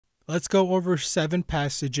Let's go over 7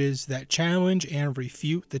 passages that challenge and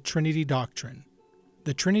refute the Trinity doctrine.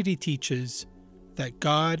 The Trinity teaches that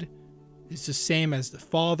God is the same as the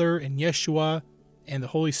Father and Yeshua and the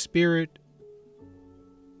Holy Spirit,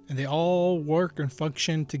 and they all work and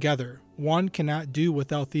function together. One cannot do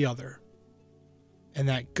without the other. And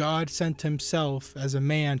that God sent himself as a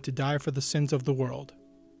man to die for the sins of the world.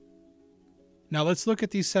 Now let's look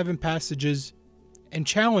at these 7 passages and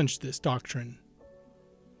challenge this doctrine.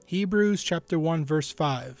 Hebrews chapter 1 verse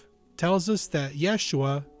 5 tells us that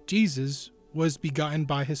Yeshua, Jesus, was begotten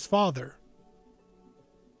by his Father.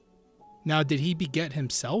 Now, did he beget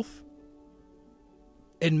himself?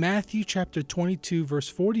 In Matthew chapter 22 verse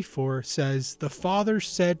 44 says, the Father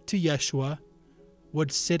said to Yeshua,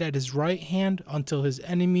 would sit at his right hand until his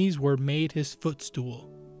enemies were made his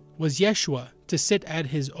footstool. Was Yeshua to sit at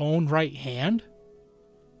his own right hand?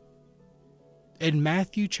 In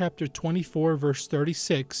Matthew chapter 24 verse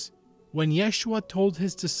 36, when Yeshua told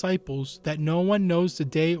his disciples that no one knows the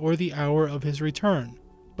day or the hour of his return,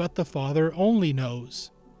 but the Father only knows.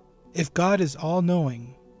 If God is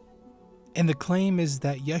all-knowing, and the claim is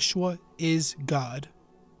that Yeshua is God,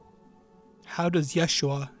 how does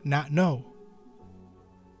Yeshua not know?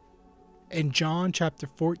 In John chapter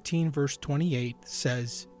 14 verse 28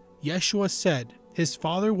 says, Yeshua said his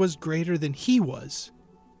Father was greater than he was.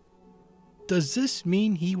 Does this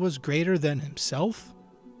mean he was greater than himself?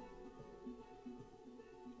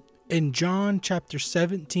 In John chapter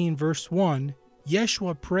 17 verse 1,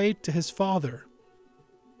 Yeshua prayed to his Father.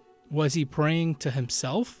 Was he praying to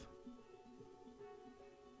himself?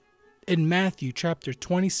 In Matthew chapter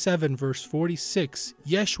 27 verse 46,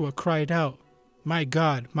 Yeshua cried out, my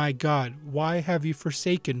God, why have you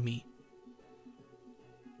forsaken me?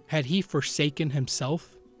 Had he forsaken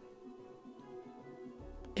himself?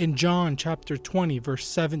 In John chapter 20 verse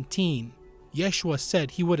 17, Yeshua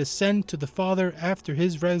said he would ascend to the Father after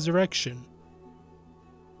his resurrection.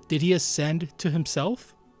 Did he ascend to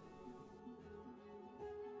himself?